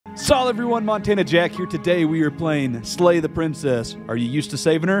Saw everyone, MontanaJack here. Today we are playing Slay the Princess. Are you used to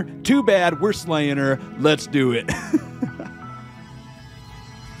saving her? Too bad, we're slaying her. Let's do it.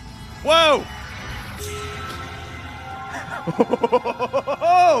 Whoa!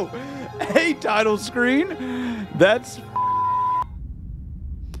 Hey, title screen. This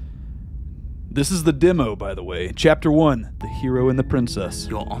is the demo, by the way. Chapter 1, The Hero and the Princess.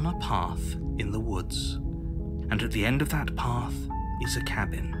 You're on a path in the woods, and at the end of that path is a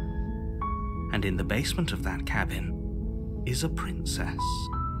cabin. And in the basement of that cabin is a princess.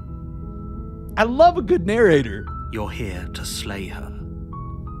 I love a good narrator. You're here to slay her.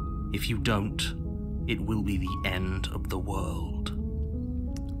 If you don't, it will be the end of the world.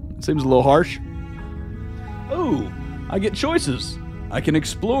 Seems a little harsh. Oh, I get choices. I can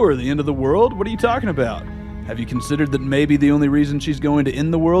explore the end of the world. What are you talking about? Have you considered that maybe the only reason she's going to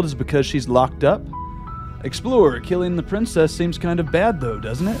end the world is because she's locked up? Explore. Killing the princess seems kind of bad though,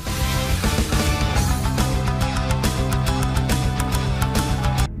 doesn't it?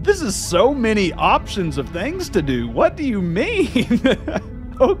 This is so many options of things to do. What do you mean?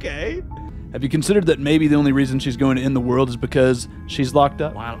 Okay. Have you considered that maybe the only reason she's going to end the world is because she's locked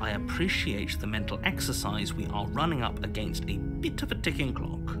up? While I appreciate the mental exercise, we are running up against a bit of a ticking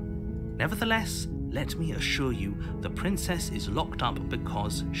clock. Nevertheless, let me assure you, the princess is locked up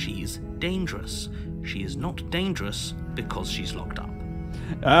because she's dangerous. She is not dangerous because she's locked up.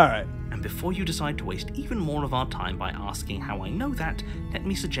 Alright. And before you decide to waste even more of our time by asking how I know that, let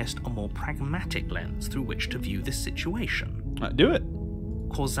me suggest a more pragmatic lens through which to view this situation. Do it.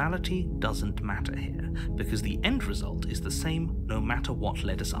 Causality doesn't matter here, because the end result is the same no matter what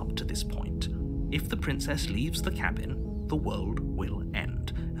led us up to this point. If the princess leaves the cabin, the world will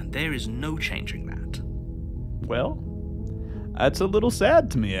end, and there is no changing that. Well, that's a little sad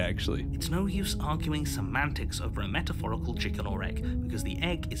to me, actually. It's no use arguing semantics over a metaphorical chicken or egg, because the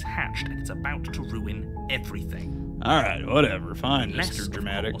egg is hatched and it's about to ruin everything. Alright, whatever, fine, Unless, Mr.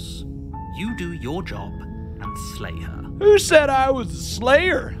 Dramatic. of course, you do your job and slay her. Who said I was a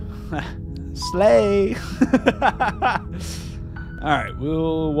slayer? Slay. Alright,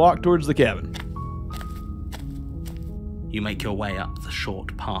 we'll walk towards the cabin. You make your way up the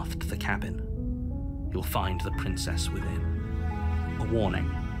short path to the cabin. You'll find the princess within. A warning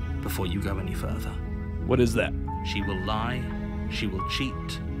before you go any further. What is that? She will lie, she will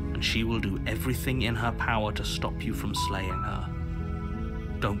cheat, and she will do everything in her power to stop you from slaying her.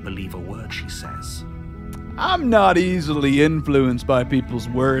 Don't believe a word she says. I'm not easily influenced by people's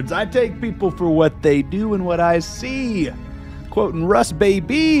words. I take people for what they do and what I see. Quoting Russ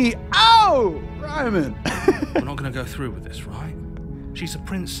Baby. Oh, rhyming. We're not going to go through with this, right? She's a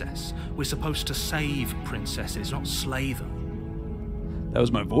princess. We're supposed to save princesses, not slay them. That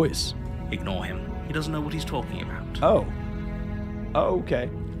was my voice. Ignore him. He doesn't know what he's talking about. Oh. Oh, okay.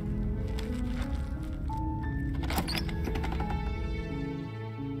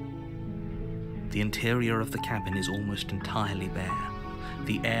 The interior of the cabin is almost entirely bare.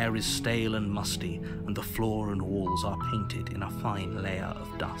 The air is stale and musty, and the floor and walls are painted in a fine layer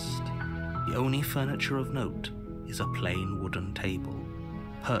of dust. The only furniture of note is a plain wooden table.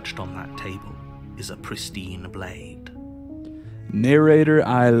 Perched on that table is a pristine blade. Narrator,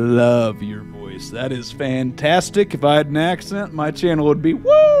 I love your voice. That is fantastic. If I had an accent, my channel would be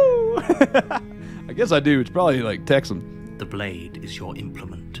woo! I guess I do. It's probably like Texan. The blade is your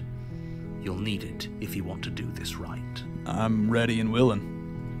implement. You'll need it if you want to do this right. I'm ready and willing.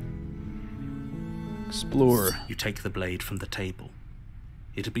 Explore. You take the blade from the table.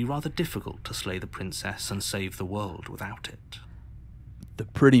 It'd be rather difficult to slay the princess and save the world without it. The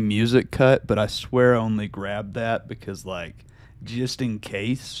pretty music cut, but I swear I only grabbed that because, like, just in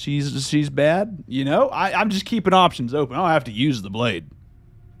case she's bad, you know? I'm just keeping options open. I don't have to use the blade.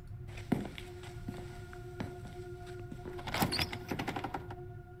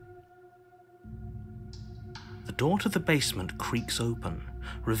 The door to the basement creaks open,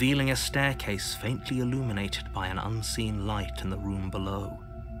 revealing a staircase faintly illuminated by an unseen light in the room below.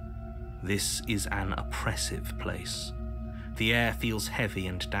 This is an oppressive place. The air feels heavy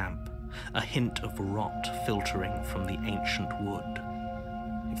and damp, a hint of rot filtering from the ancient wood.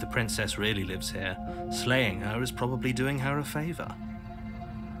 If the princess really lives here, slaying her is probably doing her a favor.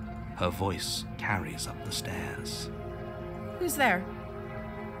 Her voice carries up the stairs. Who's there?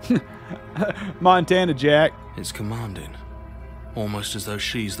 MontanaJack. It's commanding, almost as though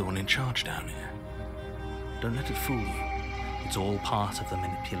she's the one in charge down here. Don't let it fool you. It's all part of the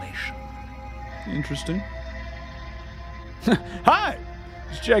manipulation. Interesting. Hi!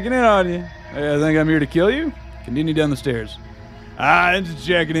 Just checking in on you. Hey, I think I'm here to kill you? Continue down the stairs. I'm just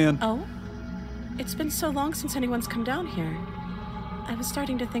checking in. Oh? It's been so long since anyone's come down here. I was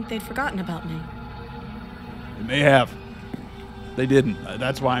starting to think they'd forgotten about me. They may have. They didn't.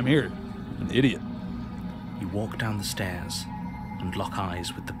 That's why I'm here. An idiot. You walk down the stairs and lock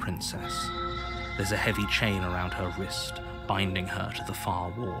eyes with the princess. There's a heavy chain around her wrist, binding her to the far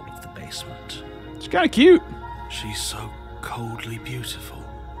wall of the basement. It's kind of cute. She's so coldly beautiful.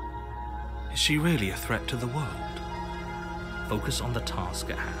 Is she really a threat to the world? Focus on the task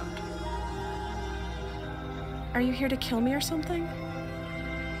at hand. Are you here to kill me or something?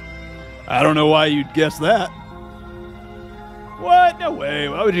 I don't know why you'd guess that. What? No way.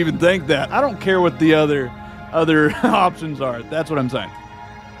 Why would you even think that? I don't care what the other options are. That's what I'm saying.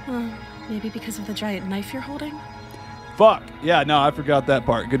 Maybe because of the giant knife you're holding? Fuck. Yeah, no, I forgot that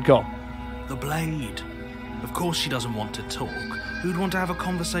part. Good call. The blade. Of course she doesn't want to talk. Who'd want to have a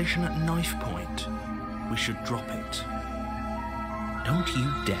conversation at knife point? We should drop it. Don't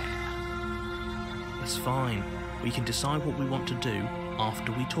you dare. It's fine. We can decide what we want to do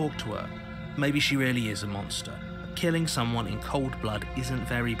after we talk to her. Maybe she really is a monster. But killing someone in cold blood isn't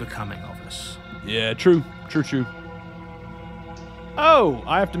very becoming of us. Yeah, true. Oh,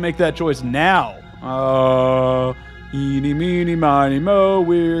 I have to make that choice now. Eeny, meeny, miny, mo,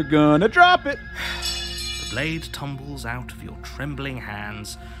 we're gonna drop it. The blade tumbles out of your trembling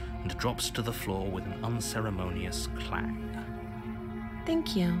hands and drops to the floor with an unceremonious clang.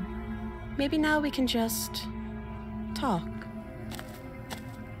 Thank you. Maybe now we can just talk.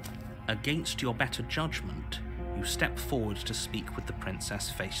 Against your better judgment, you step forward to speak with the princess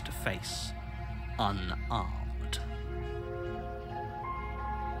face to face, unarmed.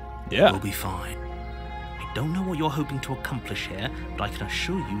 Yeah. We'll be fine. I don't know what you're hoping to accomplish here, but I can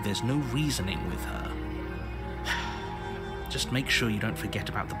assure you there's no reasoning with her. Just make sure you don't forget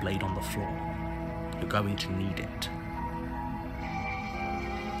about the blade on the floor. You're going to need it.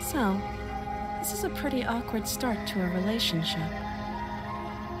 So, this is a pretty awkward start to a relationship.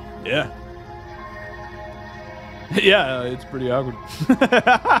 Yeah. Yeah, it's pretty awkward.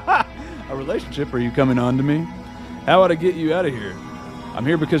 A relationship? Are you coming on to me? How would I get you out of here? I'm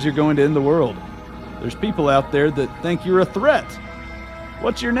here because you're going to end the world. There's people out there that think you're a threat.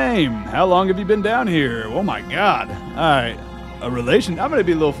 What's your name? How long have you been down here? Oh my God. All right. A relation? I'm going to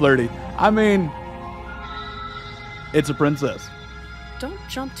be a little flirty. I mean, it's a princess. Don't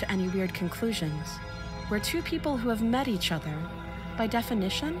jump to any weird conclusions. We're two people who have met each other. By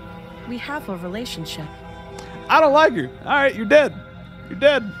definition, we have a relationship. I don't like her. All right, you're dead. You're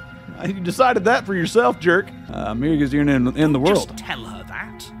dead. You decided that for yourself, jerk. I'm here because you're in the world. Just tell her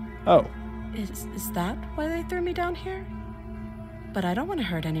that. Oh. Is that why they threw me down here? But I don't want to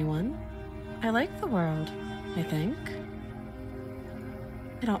hurt anyone. I like the world, I think.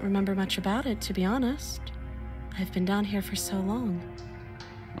 I don't remember much about it, to be honest. I've been down here for so long.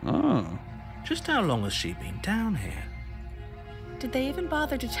 Oh. Just how long has she been down here? Did they even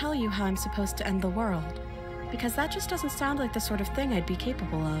bother to tell you how I'm supposed to end the world? Because that just doesn't sound like the sort of thing I'd be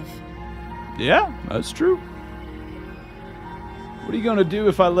capable of. Yeah, that's true. What are you going to do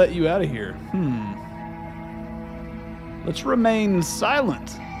if I let you out of here? Let's remain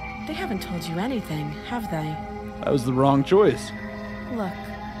silent. They haven't told you anything, have they? That was the wrong choice. Look,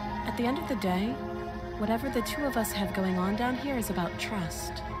 at the end of the day, whatever the two of us have going on down here is about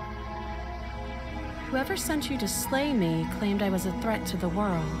trust. Whoever sent you to slay me claimed I was a threat to the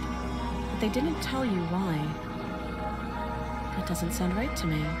world, but they didn't tell you why. That doesn't sound right to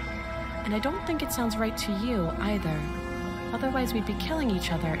me. And I don't think it sounds right to you either. Otherwise we'd be killing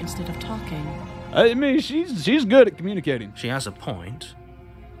each other instead of talking. I mean, she's good at communicating. She has a point.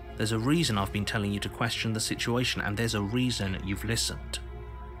 There's a reason I've been telling you to question the situation, and there's a reason you've listened.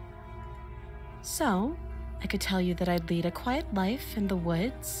 So, I could tell you that I'd lead a quiet life in the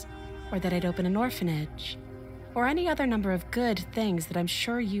woods, or that I'd open an orphanage, or any other number of good things that I'm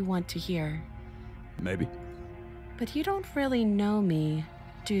sure you want to hear. Maybe. But you don't really know me,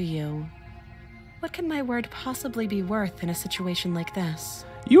 do you? What can my word possibly be worth in a situation like this?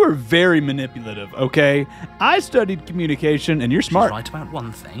 You are very manipulative, okay? I studied communication, and you're smart. She's right about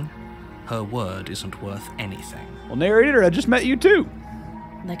one thing. Her word isn't worth anything. Well, narrator, I just met you too.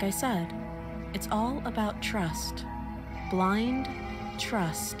 Like I said, it's all about trust. Blind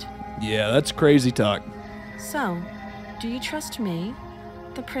trust. Yeah, that's crazy talk. So, do you trust me,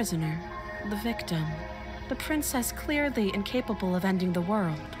 the prisoner, the victim, the princess clearly incapable of ending the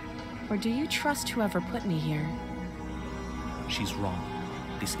world? Or do you trust whoever put me here? She's wrong.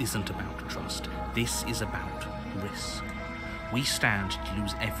 This isn't about trust. This is about risk. We stand to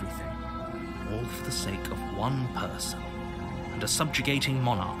lose everything, all for the sake of one person, and a subjugating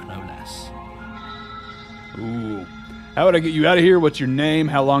monarch, no less. Ooh, How would I get you out of here? What's your name?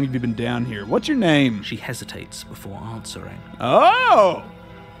 How long have you been down here? What's your name? She hesitates before answering. Oh,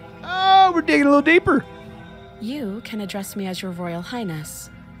 we're digging a little deeper. You can address me as your Royal Highness.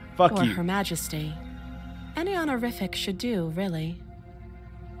 Fuck or you. Her Majesty. Any honorific should do, really.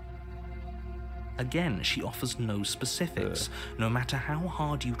 Again, she offers no specifics. No matter how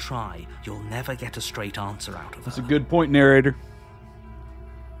hard you try, you'll never get a straight answer out of That's her. a good point, narrator.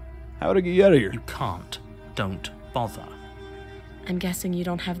 How would I get you out of here? You can't. Don't bother. I'm guessing you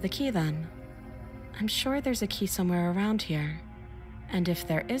don't have the key then. I'm sure there's a key somewhere around here. And if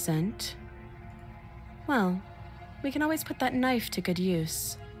there isn't, well, we can always put that knife to good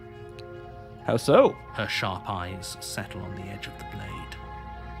use. How so? Her sharp eyes settle on the edge of the blade.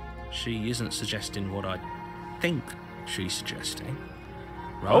 She isn't suggesting what I think she's suggesting,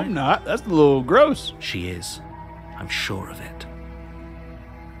 right? Hope not. That's a little gross. She is. I'm sure of it.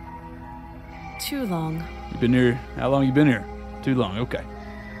 Too long. You've been here. How long you been here? Too long. Okay.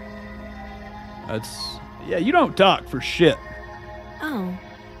 Yeah, you don't talk for shit. Oh,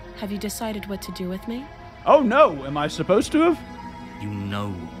 have you decided what to do with me? Oh no, am I supposed to have? You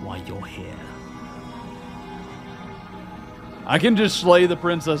know why you're here. I can just slay the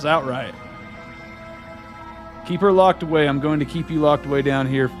princess outright. Keep her locked away. I'm going to keep you locked away down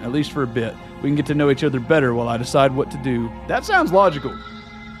here, at least for a bit. We can get to know each other better while I decide what to do. That sounds logical.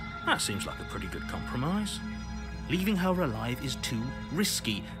 That seems like a pretty good compromise. Leaving her alive is too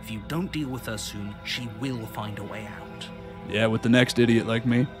risky. If you don't deal with her soon, she will find a way out. Yeah, with the next idiot like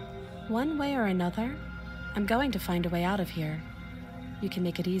me. One way or another, I'm going to find a way out of here. You can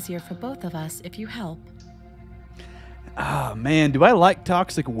make it easier for both of us if you help. Ah, man, do I like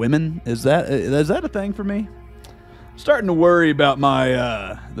toxic women? Is that a thing for me? I'm starting to worry about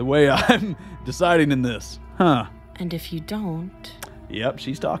my, the way I'm deciding in this. Huh. And if you don't, Yep,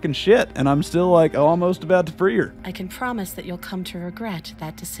 she's talking shit, and I'm still, like, almost about to free her. I can promise that you'll come to regret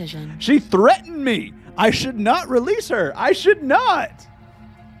that decision. She threatened me! I should not release her! I should not!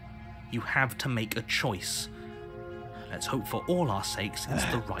 You have to make a choice. Let's hope for all our sakes it's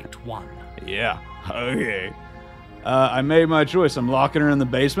the right one. Yeah, okay. I made my choice. I'm locking her in the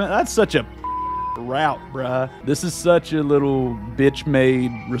basement. That's such a route, bruh. This is such a little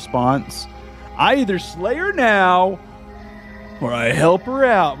bitch-made response. I either slay her now, or I help her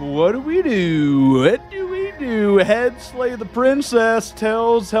out. But what do we do? What do we do? Head slay the princess,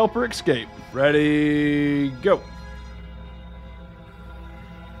 tails help her escape. Ready, go.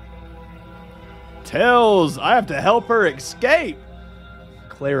 Tails, I have to help her escape.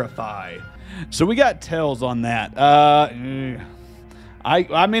 Clarify. So we got tails on that. I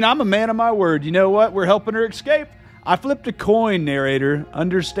mean, I'm a man of my word. You know what? We're helping her escape. I flipped a coin, narrator.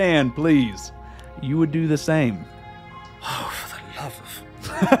 Understand, please. You would do the same. Oh, for the love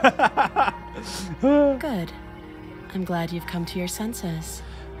of... Good. I'm glad you've come to your senses.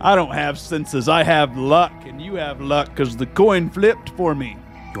 I don't have senses. I have luck, and you have luck because the coin flipped for me.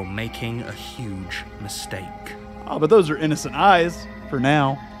 You're making a huge mistake. Oh, but those are innocent eyes for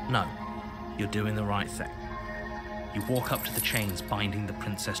now. No, you're doing the right thing. You walk up to the chains binding the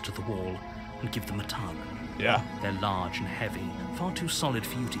princess to the wall and give them a tug. Yeah. They're large and heavy, far too solid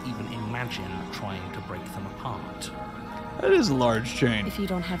for you to even imagine trying to break them apart. That is a large chain. If you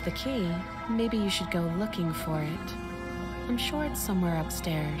don't have the key, maybe you should go looking for it. I'm sure it's somewhere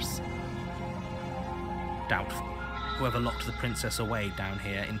upstairs. Doubtful. Whoever locked the princess away down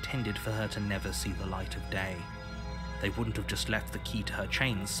here intended for her to never see the light of day. They wouldn't have just left the key to her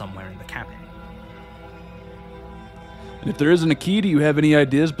chains somewhere in the cabin. And if there isn't a key, do you have any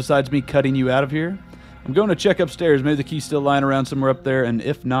ideas besides me cutting you out of here? I'm going to check upstairs. Maybe the key's still lying around somewhere up there, and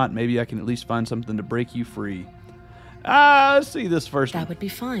if not, maybe I can at least find something to break you free. Let's see this first one. That would be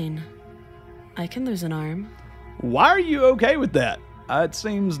fine. I can lose an arm. Why are you okay with that? It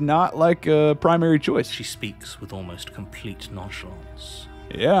seems not like a primary choice. She speaks with almost complete nonchalance.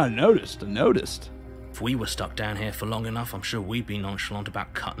 Yeah, I noticed. If we were stuck down here for long enough, I'm sure we'd be nonchalant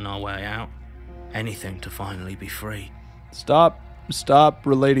about cutting our way out. Anything to finally be free. Stop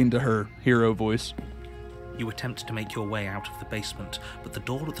relating to her, hero voice. You attempt to make your way out of the basement, but the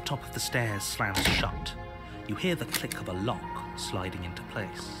door at the top of the stairs slams shut. You hear the click of a lock sliding into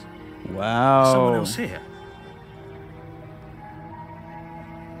place. Wow. Is someone else here?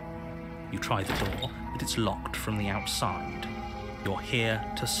 You try the door, but it's locked from the outside. You're here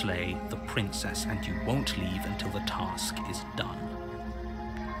to slay the princess, and you won't leave until the task is done.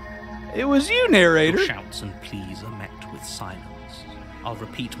 It was you, narrator. Your shouts and pleas are met with silence. I'll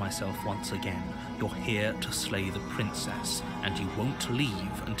repeat myself once again. You're here to slay the princess, and you won't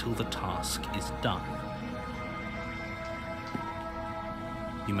leave until the task is done.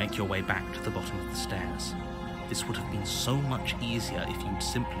 You make your way back to the bottom of the stairs. This would have been so much easier if you'd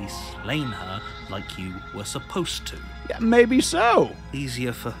simply slain her like you were supposed to. Yeah, maybe so.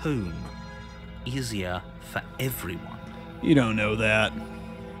 Easier for whom? Easier for everyone. You don't know that.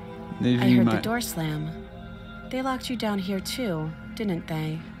 I heard the door slam. They locked you down here too, didn't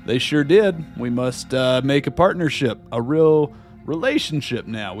they? They sure did. We must make a partnership, a real relationship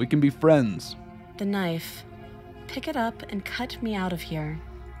now. We can be friends. The knife. Pick it up and cut me out of here.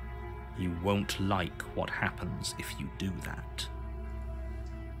 You won't like what happens if you do that.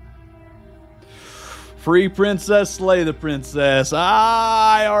 Free princess, slay the princess.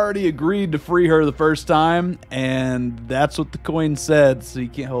 I already agreed to free her the first time, and that's what the coin said, so you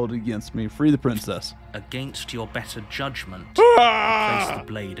can't hold it against me. Free the princess. Against your better judgment, you place the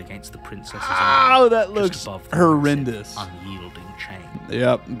blade against the princess's arm. Oh, that looks just above the horrendous. massive, unyielding chain.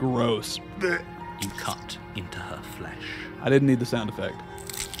 Yep, gross. You cut into her flesh. I didn't need the sound effect.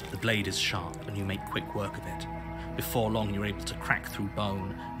 The blade is sharp, and you make quick work of it. Before long, you're able to crack through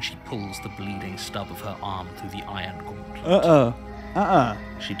bone, and she pulls the bleeding stub of her arm through the iron gauntlet.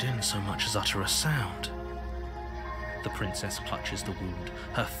 She didn't so much as utter a sound. The princess clutches the wound,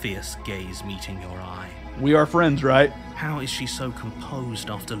 her fierce gaze meeting your eye. We are friends, right? How is she so composed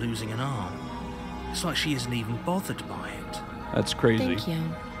after losing an arm? It's like she isn't even bothered by it. That's crazy. Thank you.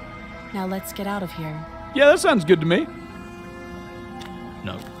 Now let's get out of here. Yeah, that sounds good to me.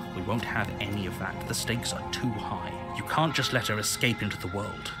 No, we won't have any of that. The stakes are too high. You can't just let her escape into the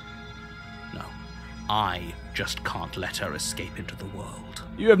world. No, I just can't let her escape into the world.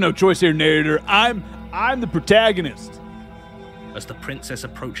 You have no choice here, narrator. I'm the protagonist. As the princess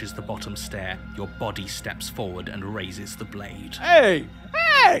approaches the bottom stair, your body steps forward and raises the blade. Hey!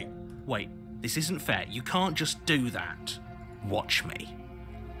 Hey! Wait, this isn't fair. You can't just do that. Watch me.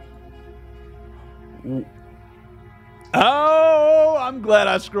 Oh, I'm glad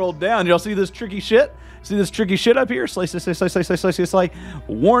I scrolled down. Y'all see this tricky shit? See this tricky shit up here? Slice, slice, slice, slice, slice, slice, slice.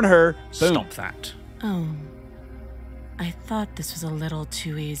 Warn her. Boom. Stop that. Oh. I thought this was a little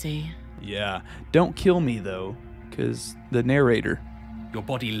too easy. Yeah. Don't kill me, though, because the narrator. Your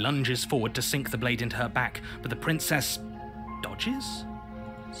body lunges forward to sink the blade into her back, but the princess dodges?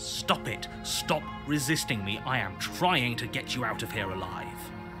 Stop it. Stop resisting me. I am trying to get you out of here alive.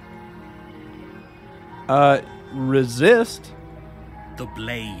 Resist? The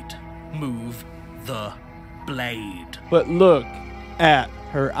blade. Move the blade. But look at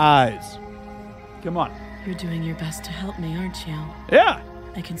her eyes. Come on. You're doing your best to help me, aren't you? Yeah.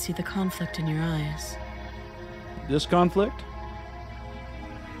 I can see the conflict in your eyes. This conflict?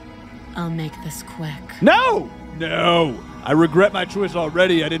 I'll make this quick. No! No! I regret my choice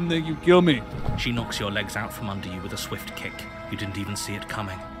already. I didn't think you'd kill me. She knocks your legs out from under you with a swift kick. You didn't even see it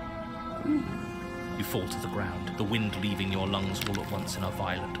coming. You fall to the ground, the wind leaving your lungs all at once in a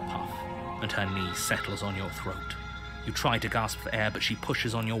violent puff, and her knee settles on your throat. You try to gasp for air, but she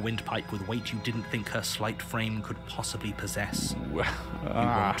pushes on your windpipe with weight you didn't think her slight frame could possibly possess. You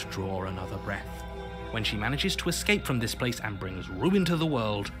won't draw another breath. When she manages to escape from this place and brings ruin to the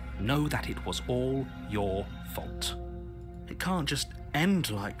world, know that it was all your fault. It can't just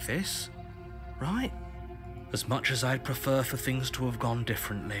end like this, right? As much as I'd prefer for things to have gone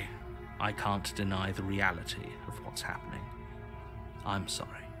differently, I can't deny the reality of what's happening. I'm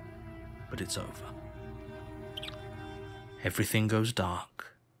sorry, but it's over. Everything goes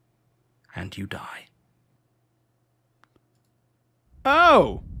dark, and you die.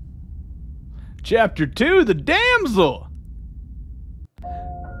 Oh! Chapter 2, The Damsel!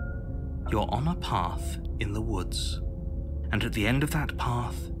 You're on a path in the woods, and at the end of that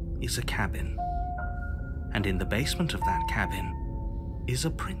path is a cabin. And in the basement of that cabin is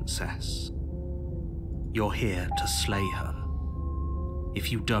a princess. You're here to slay her.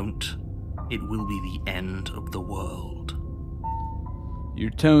 If you don't, it will be the end of the world.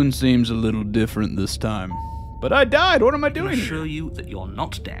 Your tone seems a little different this time. But I died. What am I I can doing assure here? you that you're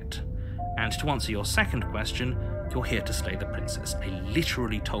not dead. And to answer your second question, you're here to slay the princess. I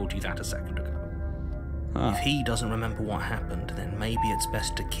literally told you that a second ago. Huh. If he doesn't remember what happened, then maybe it's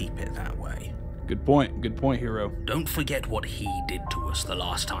best to keep it that way. Good point, hero. Don't forget what he did to us the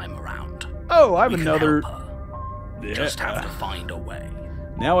last time around. Oh, I have We can another... help her. Just have to find a way.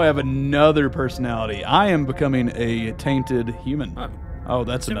 Now I have another personality. I am becoming a tainted human. Oh,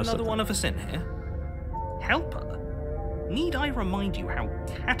 that's Is a there mess up. another one of us in here? Help her? Need I remind you how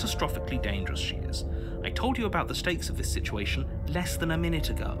catastrophically dangerous she is? I told you about the stakes of this situation less than a minute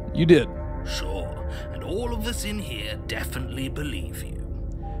ago. You did. Sure, and all of us in here definitely believe you.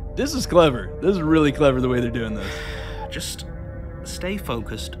 This is clever. This is really clever the way they're doing this. Just stay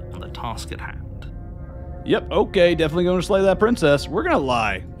focused on the task at hand. Yep, okay, definitely going to slay that princess. We're going to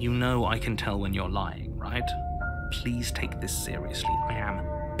lie. You know I can tell when you're lying, right? please take this seriously. I am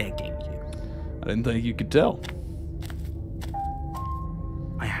begging you. I didn't think you could tell.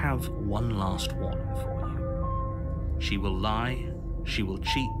 I have one last warning for you. She will lie, she will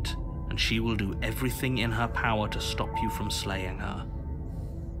cheat, and she will do everything in her power to stop you from slaying her.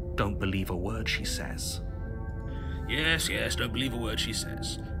 Don't believe a word she says. Yes, don't believe a word she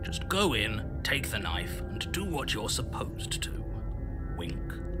says. Just go in, take the knife, and do what you're supposed to. Wink.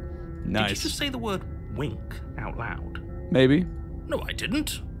 Nice. Did you just say the word wink out loud? Maybe. No, I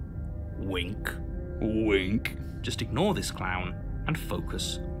didn't. Wink. Wink. Just ignore this clown and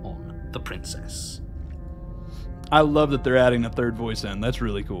focus on the princess. I love that they're adding a third voice in. That's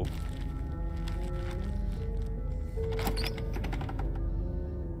really cool.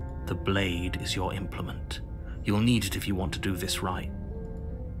 The blade is your implement. You'll need it if you want to do this right.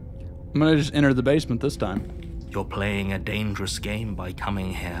 I'm gonna just enter the basement this time. You're playing a dangerous game by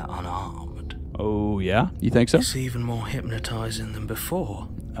coming here unarmed. Oh, yeah? You think so? It's even more hypnotizing than before.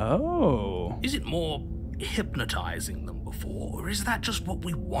 Oh. Is it more hypnotizing than before, or is that just what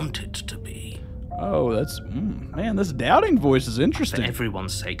we want it to be? Oh, that's... man, this doubting voice is For interesting.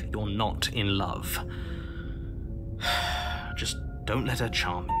 everyone's sake, you're not in love. Just don't let her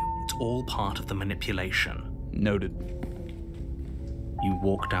charm you. It's all part of the manipulation. Noted. You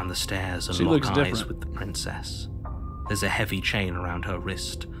walk down the stairs and She lock looks eyes different. with the princess. There's a heavy chain around her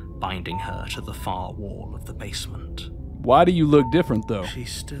wrist, binding her to the far wall of the basement. Why do you look different, though?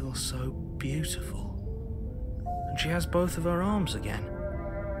 She's still so beautiful. And she has both of her arms again.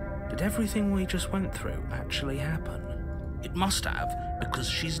 Did everything we just went through actually happen? It must have, because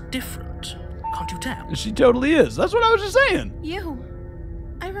she's different. Can't you tell? She totally is. That's what I was just saying. You.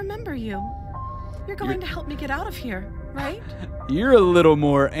 I remember you. You're going to help me get out of here, right? You're a little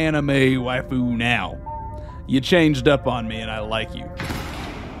more anime waifu now. You changed up on me, and I like you.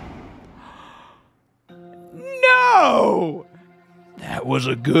 No! That was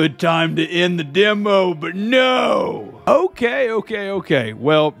a good time to end the demo, but no! Okay.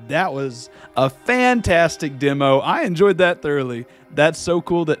 Well, that was a fantastic demo. I enjoyed that thoroughly. That's so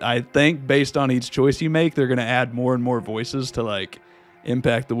cool that I think based on each choice you make, they're going to add more and more voices to, like,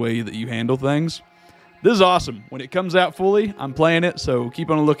 impact the way that you handle things. This is awesome. When it comes out fully, I'm playing it, so keep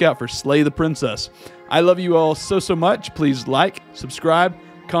on the lookout for Slay the Princess. I love you all so much. Please like, subscribe,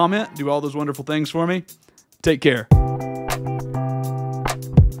 comment, do all those wonderful things for me. Take care.